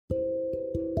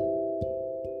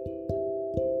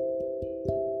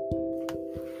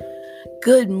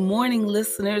Good morning,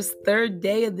 listeners. Third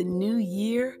day of the new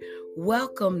year.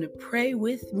 Welcome to Pray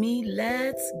With Me.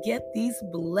 Let's get these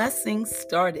blessings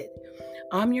started.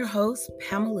 I'm your host,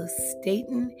 Pamela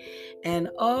Staten, and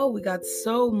we got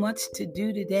so much to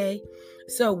do today.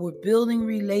 So we're building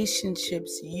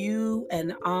relationships. You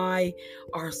and I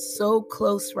are so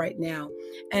close right now.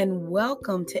 And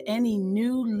welcome to any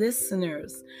new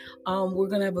listeners. We're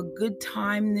going to have a good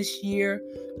time this year.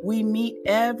 We meet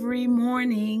every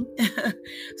morning,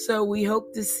 so we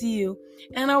hope to see you.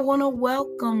 And I want to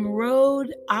welcome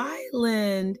Rhode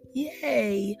Island.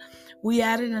 Yay! We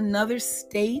added another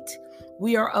state.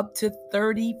 We are up to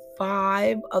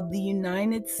 35 of the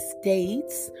United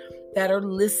States that are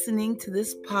listening to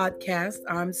this podcast.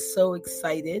 I'm so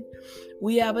excited.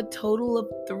 We have a total of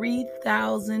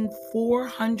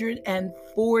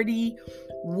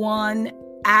 3,441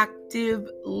 active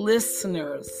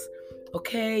listeners.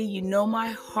 Okay, you know my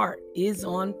heart is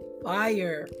on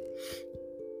fire.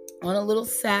 On a little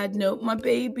sad note, my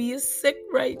baby is sick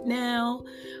right now.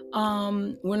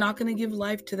 We're not going to give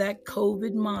life to that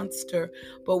COVID monster,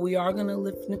 but we are going to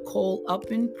lift Nicole up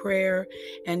in prayer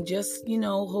and just,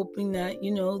 hoping that,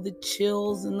 the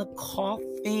chills and the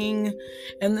coughing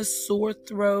and the sore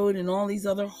throat and all these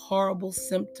other horrible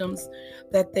symptoms,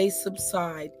 that they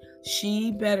subside.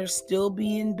 She better still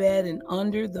be in bed and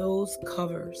under those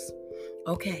covers.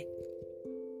 Okay.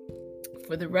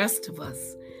 For the rest of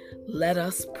us, let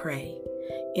us pray.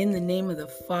 In the name of the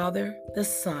Father, the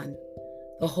Son,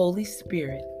 the Holy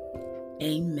Spirit.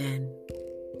 Amen.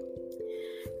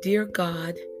 Dear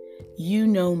God, you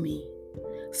know me,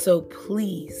 so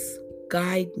please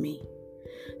guide me.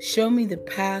 Show me the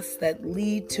paths that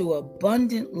lead to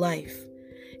abundant life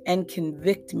and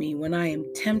convict me when I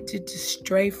am tempted to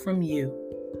stray from you.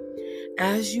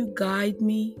 As you guide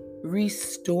me,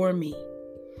 restore me.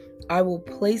 I will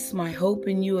place my hope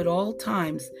in you at all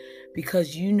times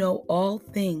because you know all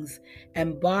things,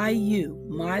 and by you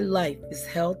my life is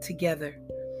held together.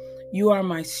 You are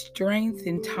my strength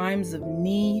in times of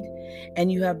need,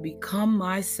 and you have become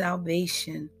my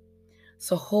salvation.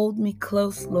 So hold me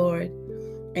close, Lord,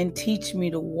 and teach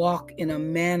me to walk in a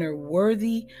manner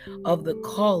worthy of the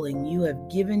calling you have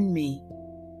given me.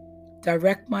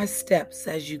 Direct my steps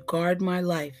as you guard my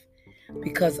life,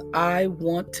 because I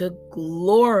want to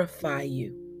glorify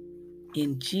you.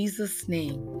 In Jesus'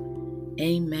 name,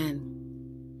 amen.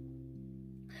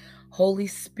 Holy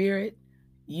Spirit,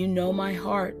 you know my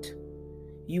heart.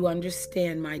 You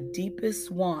understand my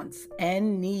deepest wants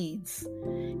and needs,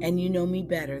 and you know me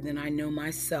better than I know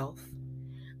myself.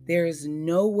 There is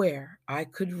nowhere I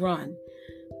could run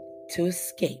to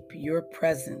escape your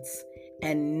presence,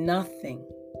 and nothing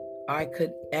I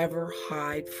could ever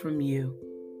hide from you.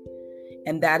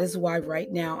 And that is why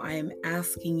right now I am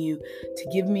asking you to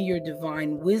give me your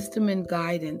divine wisdom and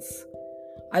guidance.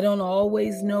 I don't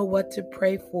always know what to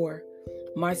pray for.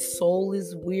 My soul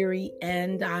is weary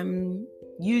and I'm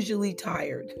usually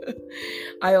tired.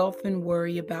 I often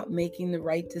worry about making the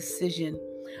right decision,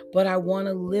 but I want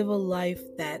to live a life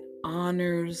that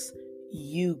honors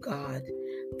you, God,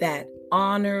 that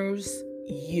honors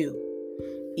you.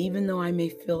 Even though I may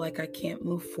feel like I can't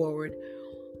move forward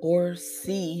or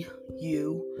see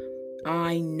you,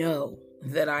 I know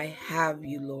that I have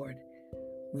you, Lord,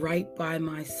 right by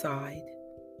my side.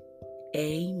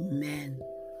 Amen.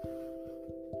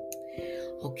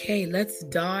 Okay, let's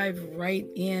dive right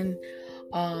in.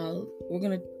 We're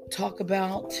going to talk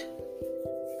about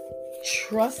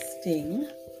trusting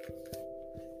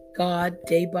God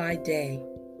day by day.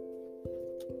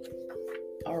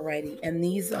 Alrighty, and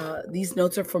these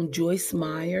notes are from Joyce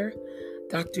Meyer,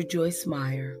 Dr. Joyce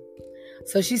Meyer.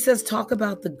 So she says, talk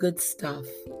about the good stuff.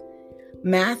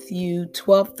 Matthew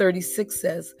 12:36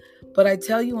 says, but I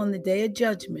tell you, on the day of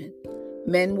judgment,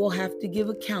 men will have to give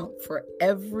account for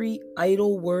every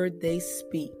idle word they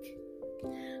speak.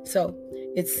 So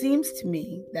it seems to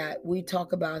me that we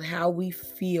talk about how we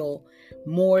feel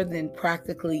more than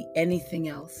practically anything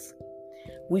else.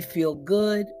 We feel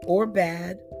good or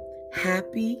bad,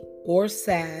 happy or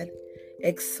sad,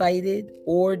 excited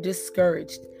or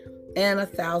discouraged, and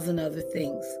 1,000 other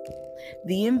things.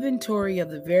 The inventory of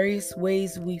the various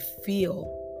ways we feel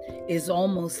is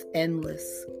almost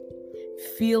endless.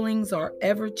 Feelings are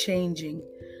ever-changing,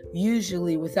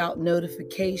 usually without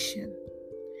notification.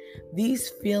 These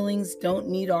feelings don't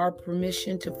need our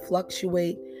permission to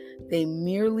fluctuate. They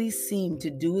merely seem to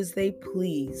do as they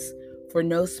please for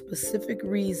no specific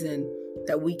reason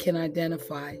that we can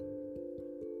identify.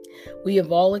 We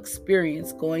have all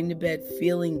experienced going to bed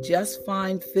feeling just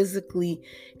fine physically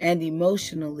and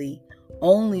emotionally,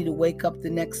 only to wake up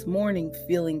the next morning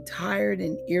feeling tired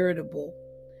and irritable.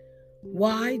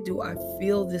 Why do I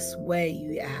feel this way,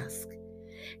 you ask?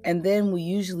 And then we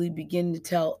usually begin to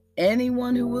tell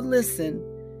anyone who will listen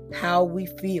how we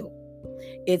feel.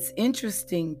 It's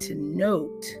interesting to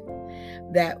note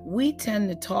that we tend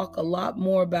to talk a lot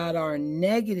more about our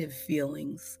negative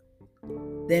feelings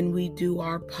than we do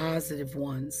our positive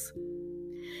ones.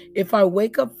 If I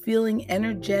wake up feeling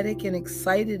energetic and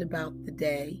excited about the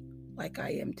day, like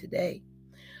I am today,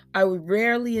 I would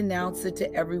rarely announce it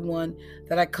to everyone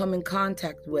that I come in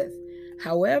contact with.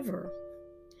 However,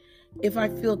 if I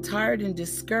feel tired and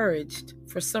discouraged,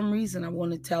 for some reason I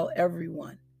want to tell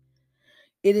everyone.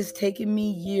 It has taken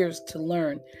me years to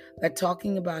learn that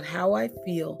talking about how I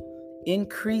feel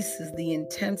increases the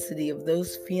intensity of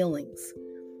those feelings.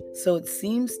 So it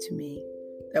seems to me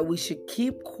that we should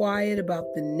keep quiet about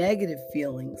the negative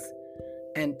feelings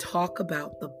and talk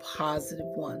about the positive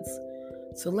ones.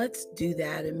 So let's do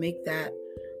that and make that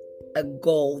a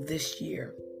goal this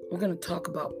year. We're going to talk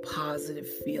about positive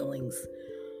feelings,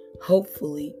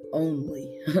 hopefully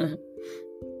only.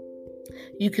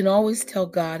 You can always tell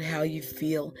God how you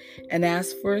feel and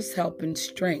ask for His help and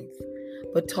strength.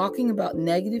 But talking about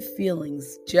negative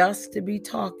feelings just to be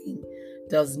talking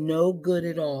does no good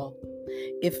at all.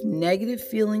 If negative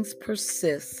feelings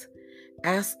persist,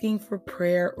 asking for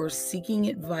prayer or seeking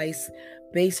advice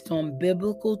based on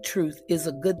biblical truth is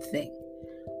a good thing.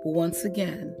 But once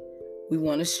again, we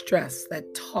want to stress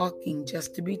that talking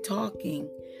just to be talking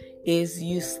is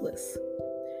useless.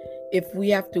 If we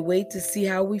have to wait to see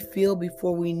how we feel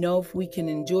before we know if we can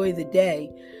enjoy the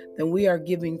day, then we are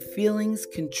giving feelings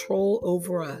control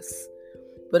over us.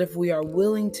 But if we are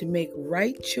willing to make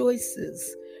right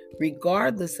choices,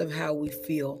 regardless of how we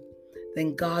feel,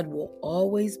 then God will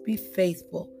always be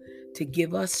faithful to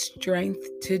give us strength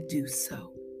to do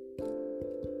so.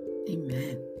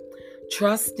 Amen.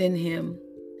 Trust in Him.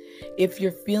 If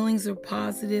your feelings are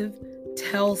positive,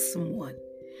 tell someone.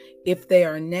 If they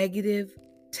are negative,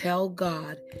 tell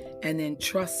God and then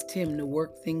trust Him to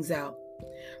work things out.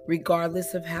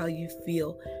 Regardless of how you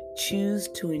feel, choose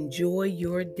to enjoy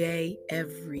your day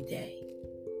every day.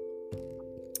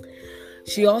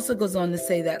 She also goes on to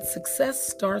say that success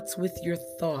starts with your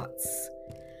thoughts.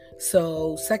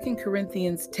 So 2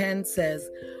 Corinthians 10 says,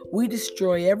 we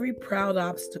destroy every proud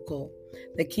obstacle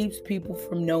that keeps people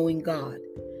from knowing God.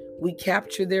 We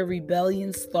capture their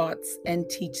rebellious thoughts and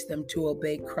teach them to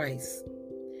obey Christ.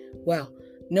 Well,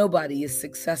 nobody is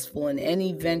successful in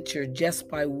any venture just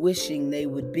by wishing they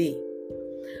would be.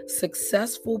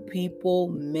 Successful people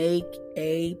make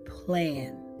a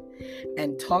plan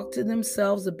and talk to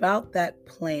themselves about that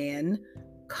plan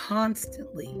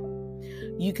constantly.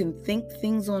 You can think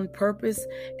things on purpose,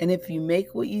 and if you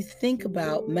make what you think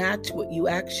about match what you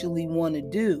actually want to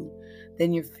do,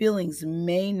 then your feelings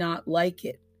may not like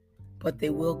it, but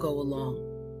they will go along.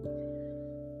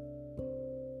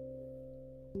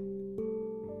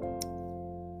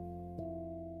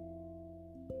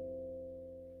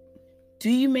 Do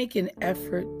you make an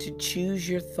effort to choose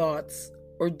your thoughts,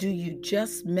 or do you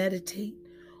just meditate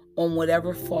on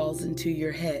whatever falls into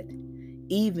your head,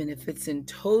 even if it's in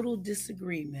total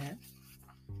disagreement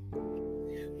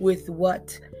with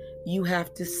what you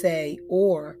have to say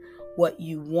or what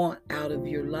you want out of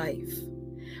your life?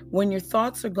 When your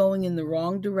thoughts are going in the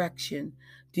wrong direction,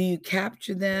 do you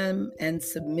capture them and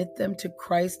submit them to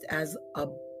Christ as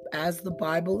the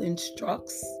Bible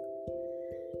instructs?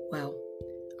 Well,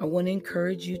 I want to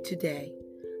encourage you today.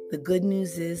 The good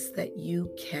news is that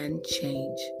you can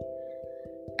change.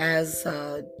 As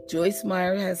Joyce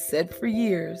Meyer has said for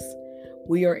years,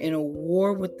 we are in a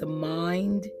war with the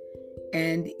mind,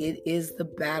 and it is the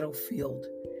battlefield.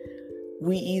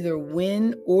 We either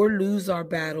win or lose our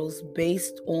battles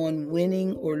based on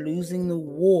winning or losing the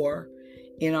war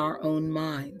in our own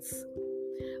minds.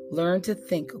 Learn to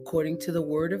think according to the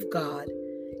Word of God,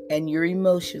 and your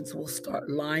emotions will start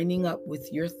lining up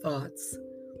with your thoughts.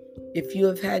 If you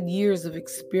have had years of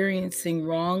experiencing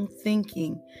wrong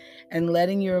thinking and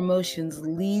letting your emotions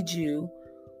lead you,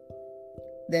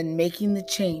 then making the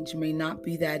change may not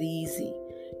be that easy,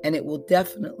 and it will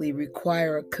definitely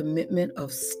require a commitment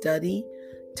of study,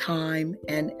 time,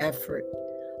 and effort.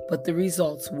 But the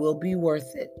results will be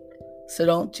worth it. So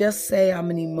don't just say, I'm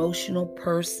an emotional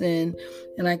person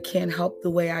and I can't help the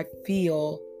way I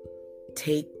feel.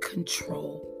 Take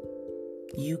control.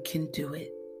 You can do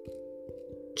it.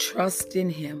 Trust in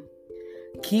Him.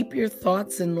 Keep your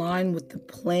thoughts in line with the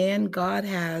plan God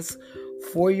has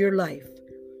for your life,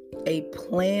 a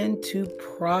plan to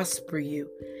prosper you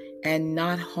and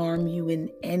not harm you in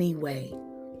any way.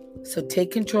 So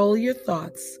take control of your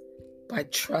thoughts by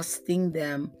trusting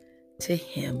them to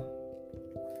Him.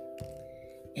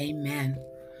 Amen.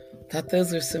 Thought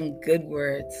those are some good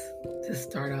words to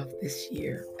start off this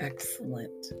year.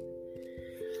 Excellent.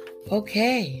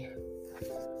 Okay.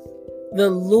 The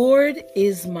Lord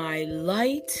is my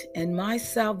light and my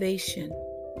salvation.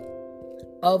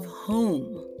 Of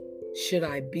whom should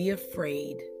I be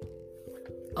afraid?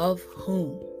 Of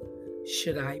whom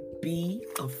should I be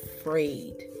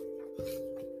afraid?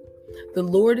 The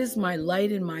Lord is my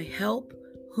light and my help.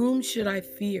 Whom should I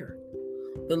fear?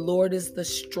 The Lord is the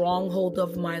stronghold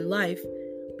of my life.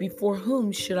 Before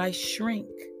whom should I shrink?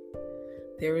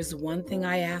 There is one thing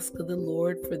I ask of the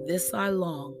Lord, for this I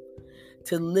long,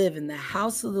 to live in the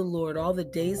house of the Lord all the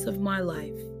days of my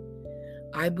life.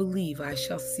 I believe I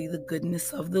shall see the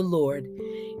goodness of the Lord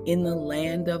in the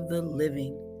land of the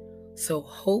living. So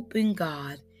hope in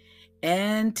God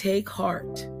and take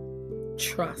heart.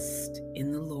 Trust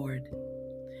in the Lord.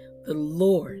 The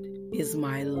Lord is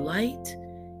my light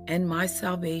and my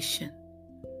salvation.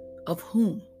 Of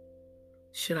whom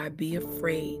should I be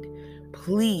afraid?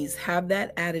 Please have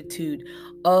that attitude.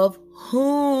 Of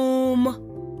whom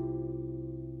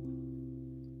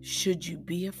should you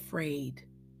be afraid?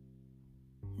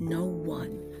 No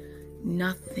one,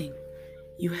 nothing.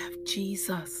 You have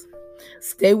Jesus.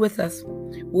 Stay with us.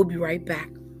 We'll be right back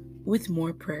with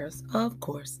more prayers, of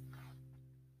course.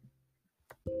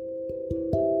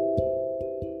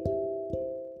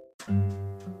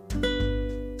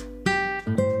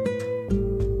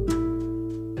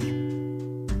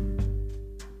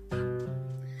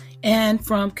 And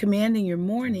from Commanding Your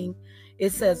Morning,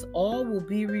 it says, all will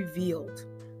be revealed.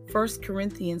 1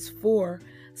 Corinthians 4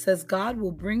 says, God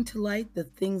will bring to light the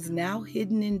things now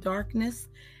hidden in darkness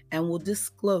and will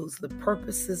disclose the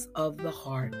purposes of the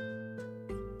heart.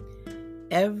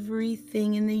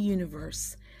 Everything in the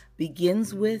universe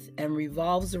begins with and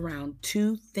revolves around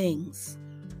two things: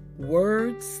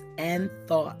 words and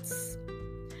thoughts.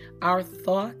 Our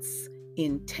thoughts,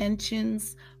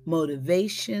 intentions,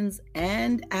 motivations,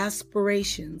 and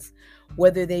aspirations,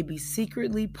 whether they be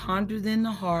secretly pondered in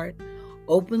the heart,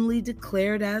 openly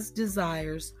declared as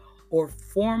desires, or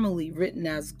formally written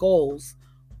as goals,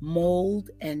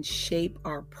 mold and shape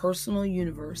our personal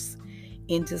universe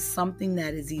into something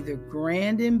that is either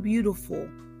grand and beautiful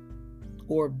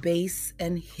or base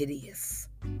and hideous.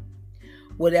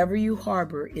 Whatever you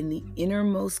harbor in the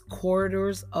innermost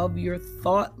corridors of your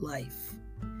thought life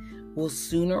will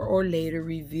sooner or later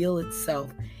reveal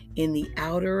itself in the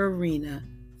outer arena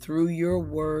through your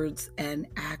words and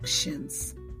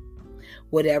actions.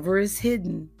 Whatever is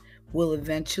hidden will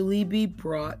eventually be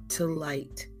brought to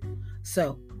light.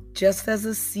 So, just as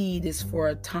a seed is for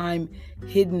a time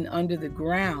hidden under the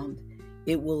ground,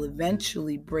 it will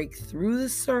eventually break through the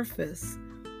surface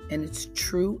and its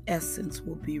true essence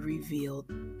will be revealed.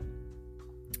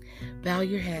 Bow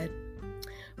your head.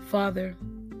 Father,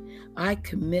 I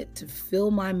commit to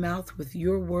fill my mouth with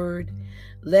your word.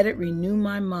 Let it renew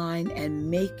my mind and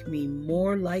make me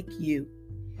more like you.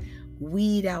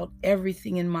 Weed out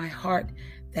everything in my heart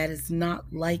that is not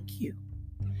like you.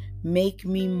 Make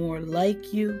me more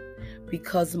like you,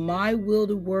 because my will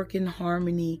to work in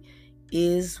harmony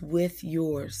is with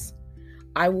yours.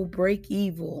 I will break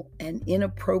evil and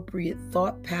inappropriate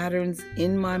thought patterns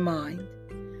in my mind.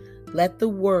 Let the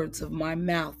words of my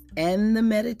mouth and the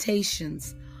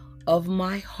meditations of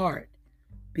my heart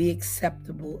be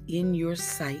acceptable in your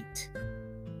sight.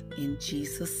 In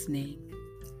Jesus' name,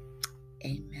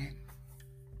 amen.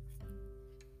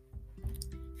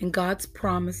 And God's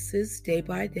promises day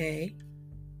by day.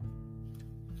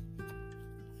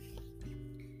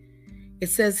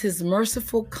 It says his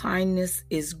merciful kindness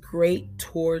is great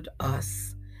toward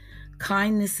us.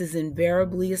 Kindness is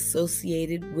invariably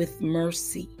associated with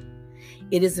mercy.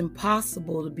 It is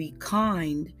impossible to be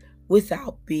kind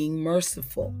without being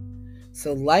merciful.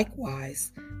 So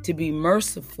likewise, to be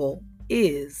merciful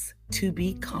is to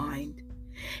be kind.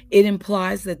 It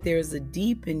implies that there is a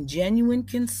deep and genuine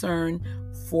concern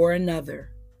for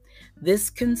another. This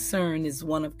concern is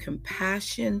one of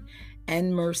compassion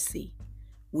and mercy.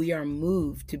 We are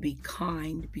moved to be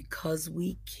kind because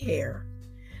we care.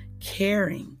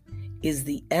 Caring is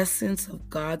the essence of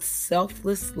God's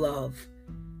selfless love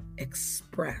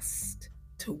expressed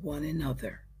to one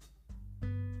another.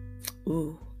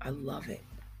 Ooh, I love it.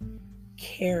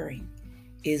 Caring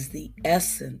is the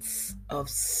essence of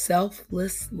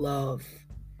selfless love.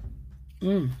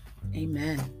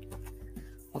 Amen.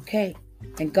 Okay,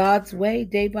 and God's way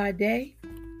day by day.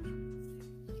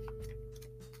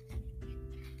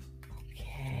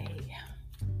 Okay.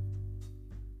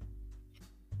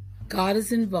 God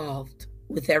is involved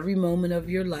with every moment of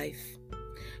your life.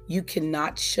 You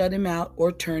cannot shut him out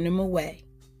or turn him away.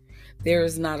 There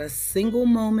is not a single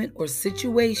moment or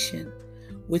situation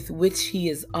with which he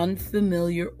is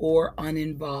unfamiliar or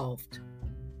uninvolved.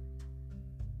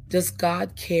 Does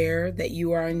God care that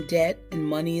you are in debt and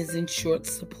money is in short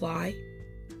supply?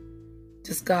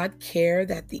 Does God care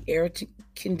that the air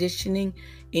conditioning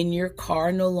in your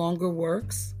car no longer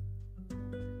works?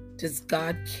 Does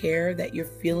God care that your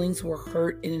feelings were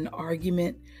hurt in an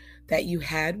argument that you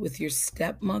had with your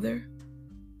stepmother?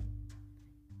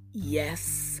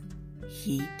 Yes,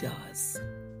 he does.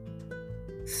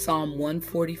 Psalm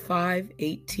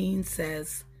 145:18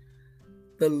 says,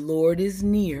 "The Lord is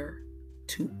near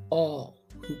to all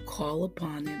who call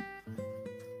upon him."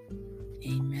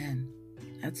 Amen.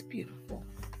 That's beautiful.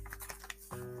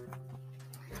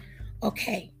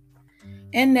 Okay.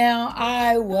 And now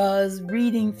I was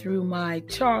reading through my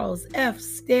Charles F.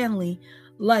 Stanley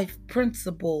Life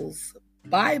Principles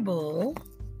Bible,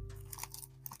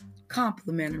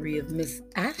 complimentary of Miss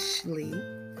Ashley.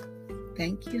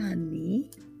 Thank you, honey.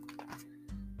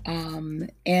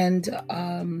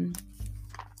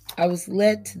 I was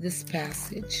led to this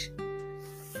passage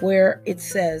where it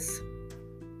says,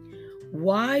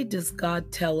 "Why does God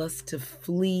tell us to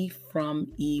flee from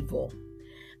evil?"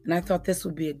 And I thought this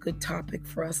would be a good topic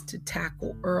for us to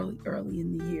tackle early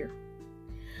in the year.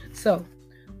 So,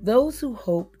 those who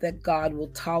hope that God will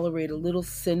tolerate a little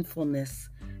sinfulness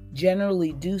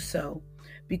generally do so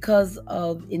because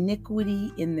of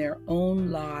iniquity in their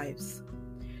own lives.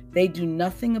 They do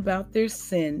nothing about their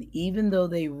sin, even though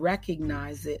they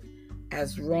recognize it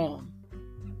as wrong.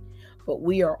 But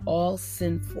we are all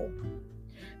sinful.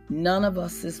 None of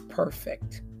us is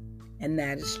perfect, and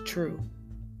that is true.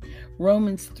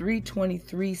 Romans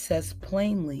 3:23 says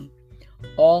plainly,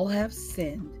 "All have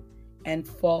sinned and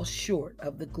fall short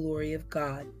of the glory of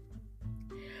God."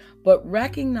 But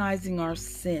recognizing our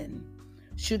sin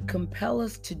should compel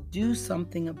us to do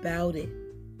something about it.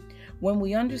 When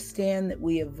we understand that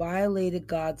we have violated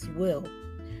God's will,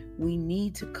 we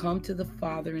need to come to the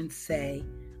Father and say,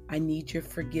 "I need your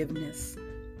forgiveness.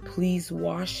 Please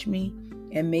wash me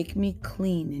and make me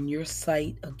clean in your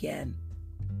sight again."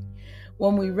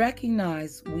 When we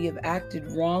recognize we have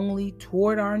acted wrongly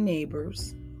toward our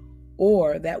neighbors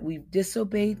or that we've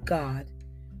disobeyed God,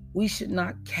 we should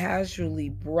not casually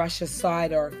brush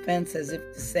aside our offense as if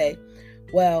to say,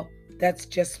 "Well, that's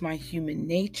just my human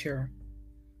nature."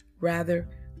 Rather,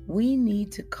 we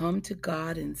need to come to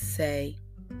God and say,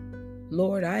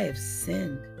 "Lord, I have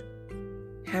sinned.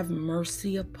 Have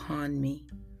mercy upon me.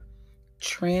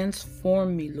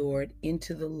 Transform me, Lord,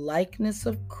 into the likeness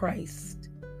of Christ,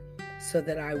 so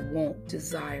that I won't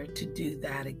desire to do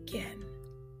that again."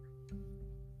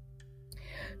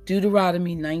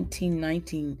 Deuteronomy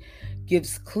 19:19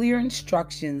 gives clear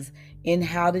instructions in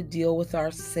how to deal with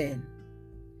our sin.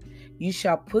 "You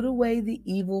shall put away the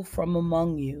evil from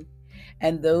among you,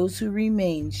 and those who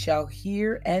remain shall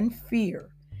hear and fear,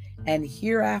 and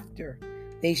hereafter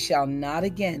they shall not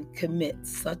again commit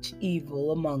such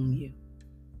evil among you."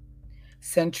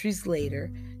 Centuries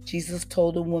later, Jesus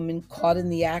told a woman caught in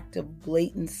the act of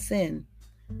blatant sin,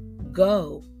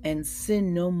 "Go and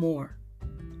sin no more."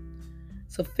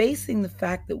 So facing the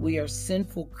fact that we are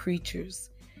sinful creatures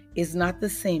is not the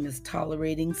same as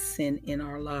tolerating sin in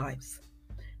our lives.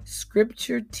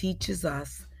 Scripture teaches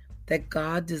us that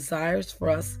God desires for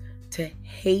us to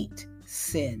hate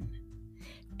sin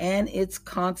and its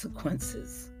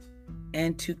consequences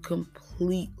and to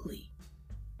completely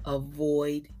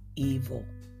avoid evil.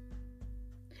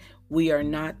 We are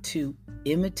not to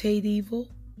imitate evil.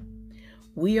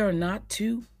 We are not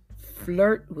to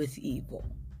flirt with evil.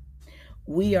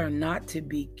 We are not to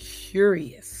be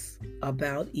curious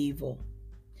about evil.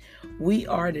 We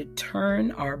are to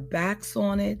turn our backs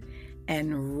on it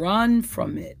and run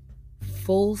from it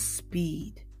full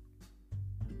speed.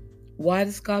 Why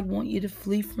does God want you to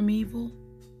flee from evil?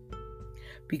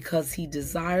 Because he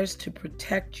desires to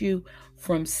protect you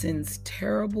from sin's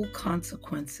terrible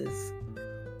consequences.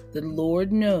 The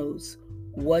Lord knows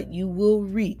what you will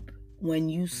reap when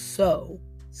you sow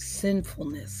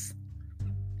sinfulness,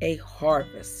 a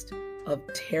harvest of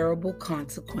terrible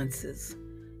consequences,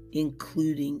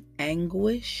 including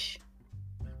anguish,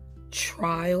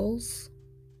 trials,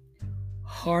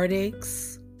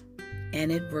 heartaches,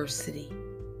 and adversity.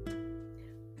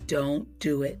 Don't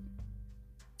do it.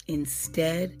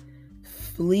 Instead,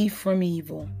 flee from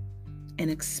evil and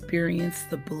experience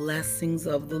the blessings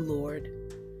of the Lord.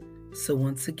 So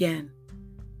once again,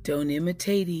 don't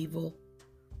imitate evil.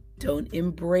 Don't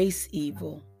embrace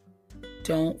evil.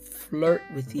 Don't flirt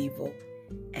with evil.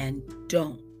 And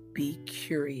don't be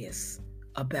curious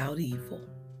about evil.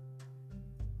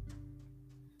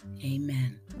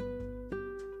 Amen.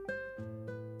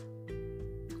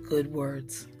 good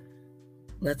words.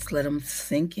 Let's let them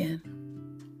sink in.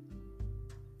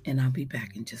 And I'll be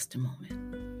back in just a moment.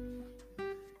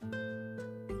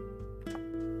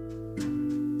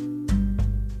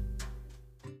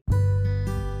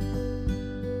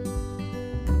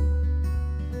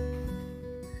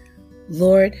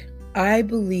 Lord, I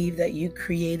believe that you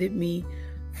created me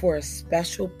for a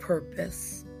special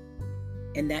purpose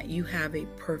and that you have a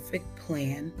perfect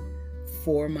plan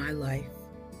for my life.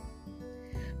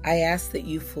 I ask that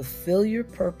you fulfill your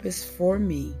purpose for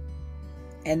me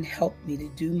and help me to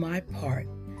do my part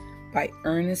by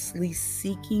earnestly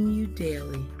seeking you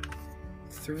daily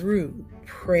through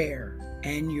prayer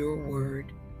and your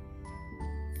word.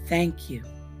 Thank you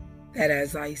that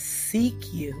as I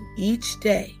seek you each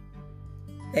day,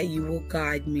 that you will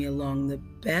guide me along the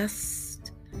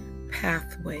best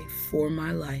pathway for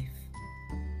my life.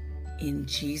 In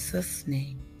Jesus'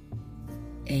 name,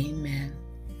 amen.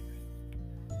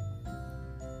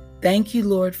 Thank you,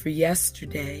 Lord, for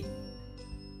yesterday.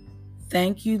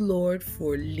 Thank you, Lord,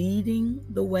 for leading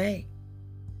the way.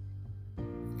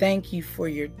 Thank you for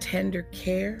your tender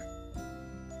care.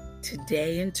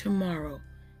 Today and tomorrow,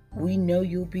 we know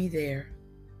you'll be there.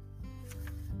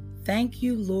 Thank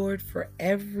you, Lord, for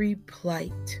every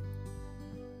plight.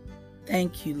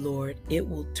 Thank you, Lord, it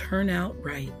will turn out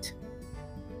right.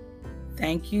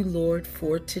 Thank you, Lord,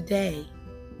 for today.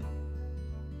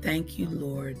 Thank you,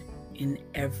 Lord, in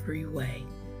every way.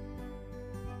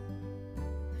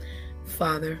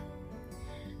 Father,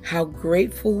 how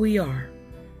grateful we are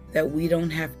that we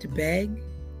don't have to beg,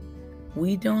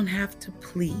 we don't have to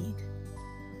plead,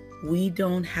 we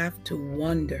don't have to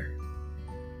wonder,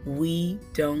 we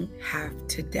don't have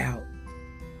to doubt.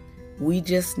 We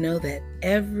just know that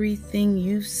everything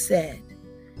you've said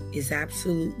is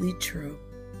absolutely true,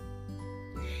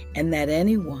 and that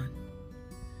anyone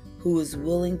who is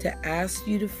willing to ask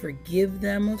you to forgive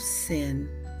them of sin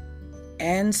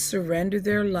and surrender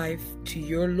their life to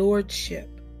your lordship,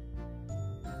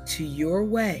 to your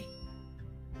way,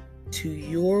 to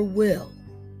your will,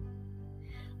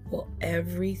 well,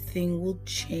 everything will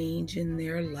change in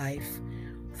their life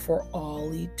for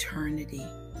all eternity.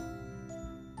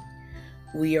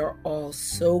 We are all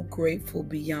so grateful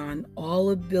beyond all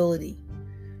ability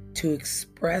to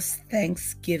express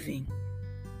thanksgiving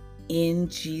in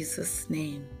Jesus'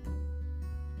 name.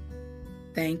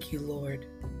 Thank you, Lord,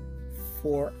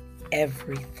 for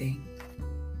everything.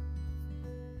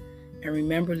 And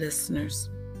remember, listeners,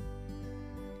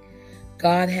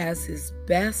 God has his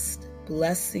best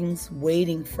blessings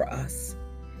waiting for us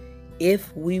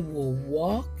if we will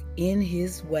walk in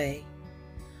his way,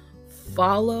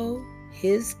 follow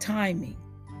his timing,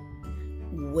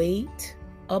 wait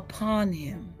upon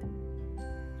him,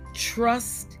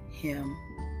 trust him,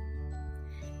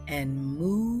 and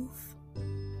move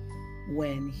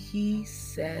when he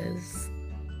says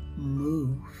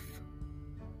move.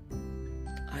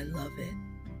 I love it.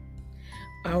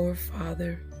 Our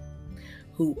Father,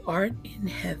 who art in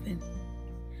heaven,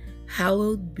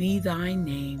 hallowed be thy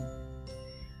name.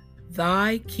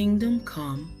 Thy kingdom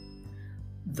come,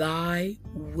 thy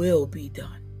will be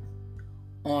done,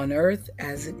 on earth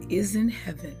as it is in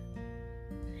heaven.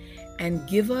 And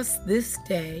give us this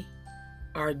day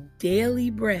our daily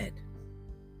bread,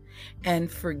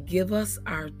 and forgive us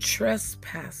our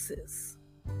trespasses,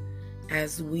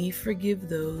 as we forgive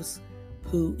those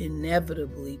who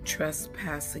inevitably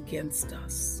trespass against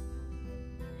us.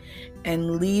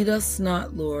 And lead us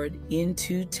not, Lord,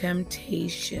 into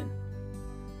temptation,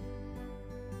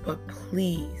 but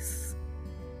please,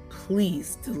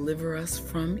 please deliver us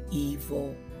from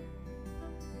evil.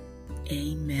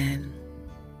 Amen.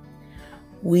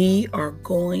 We are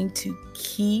going to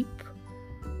keep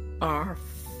our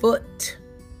foot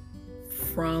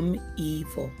from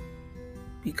evil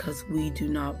because we do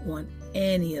not want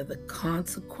any of the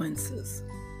consequences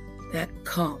that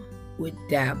come with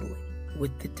dabbling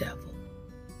with the devil.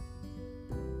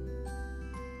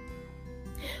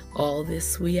 All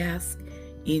this we ask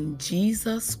in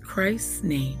Jesus Christ's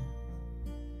name.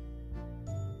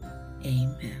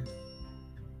 Amen.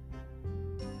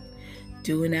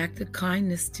 Do an act of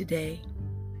kindness today.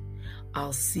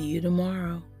 I'll see you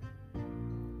tomorrow.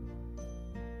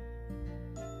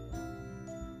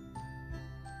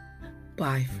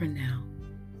 Bye for now.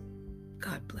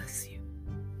 God bless you.